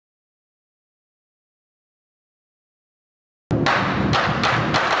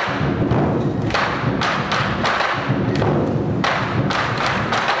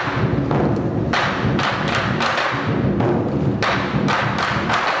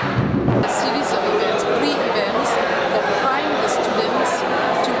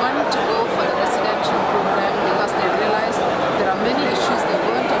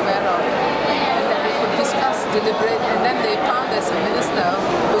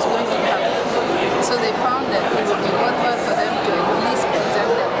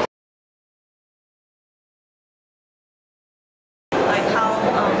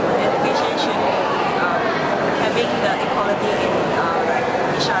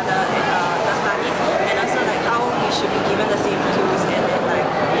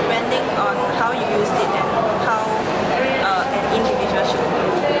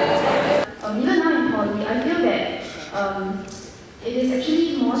is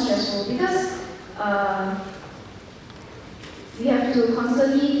actually more stressful because we have to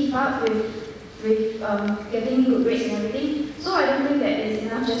constantly keep up with getting good grades and everything. So I don't think that it's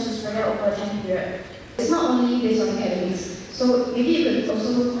enough just to spread out over a time period. It's not only based on academics. So maybe you could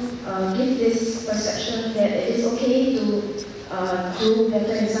also give this perception that it is okay to do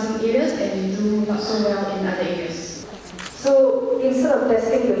better in some areas and do not so well in other areas. So instead of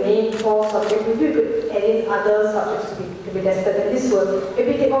testing the main 4 subjects, maybe you could add in other subjects to be tested, and this will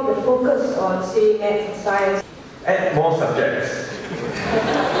maybe take off the focus on, say, maths and science. Add more subjects.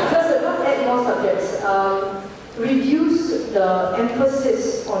 Because not add more subjects, reduce the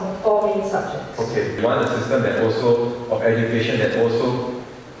emphasis on 4 main subjects. Okay, we want a system that also, of education that also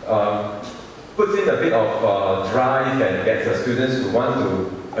puts in a bit of drive and gets the students to want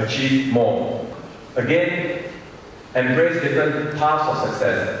to achieve more. Again, embrace different paths of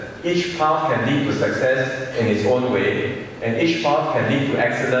success. Each path can lead to success in its own way, and each path can lead to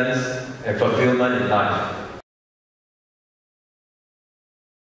excellence and fulfillment in life.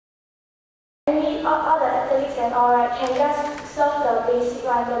 All the athletes and all right can just serve the basic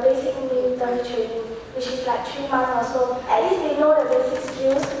one, the basic military training, which is like 3 months or so. At least they know the basic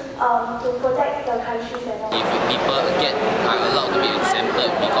skills to protect the countries and all. If people are allowed to be exempted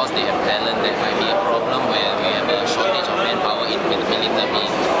because they have talent, that might be a problem where we have a shortage of manpower in the military.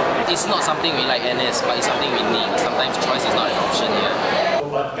 It's not something we like NS, but it's something we need. Sometimes choice is not an option here.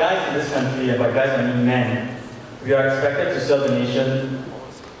 But guys in this country, and by guys I mean men, we are expected to serve the nation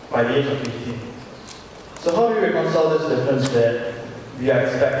by the age of 18. So how do you reconcile this difference that we are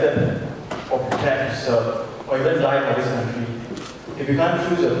expected or prepared to serve, or even die for this country, if we can't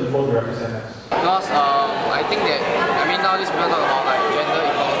choose the people to represent us? Because I think that, nowadays people talk about like gender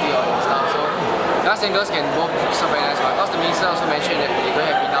equality or stuff, so guys and girls can both serve NS, but because the minister also mentioned that they don't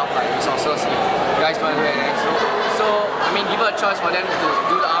have enough like resources if guys want to do NS. So given a choice for them to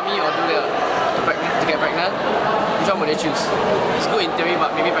do the army or to get pregnant, which one would they choose? It's good in theory,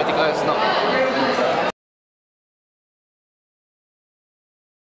 but maybe practical is not